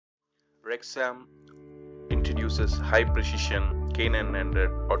Rexxam introduces high precision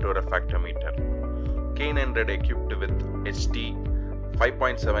K900 autorefractometer. K900 equipped with HD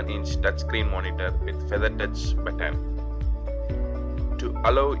 5.7-inch touchscreen monitor with feather touch button to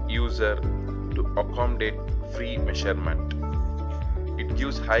allow user to accommodate free measurement. It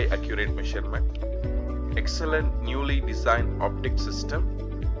gives high accurate measurement. Excellent newly designed optic system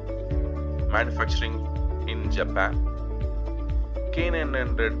manufacturing in Japan.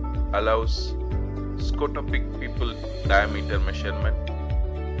 K900 allows scotopic pupil diameter measurement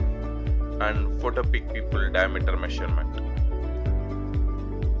and photopic pupil diameter measurement.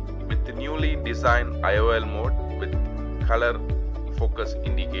 With the newly designed IOL mode with color focus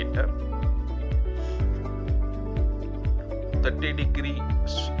indicator, 30-degree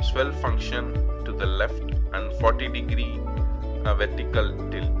swell function to the left and 40-degree vertical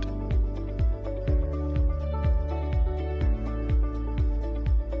tilt.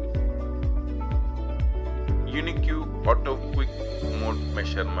 Unique auto quick mode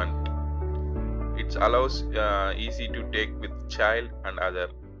measurement. It allows easy to take with child and other.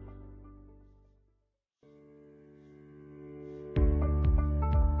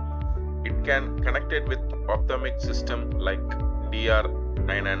 It can connect it with ophthalmic system like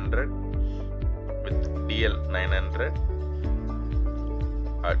DR900 with DL900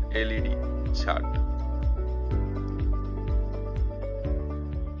 and LED chart.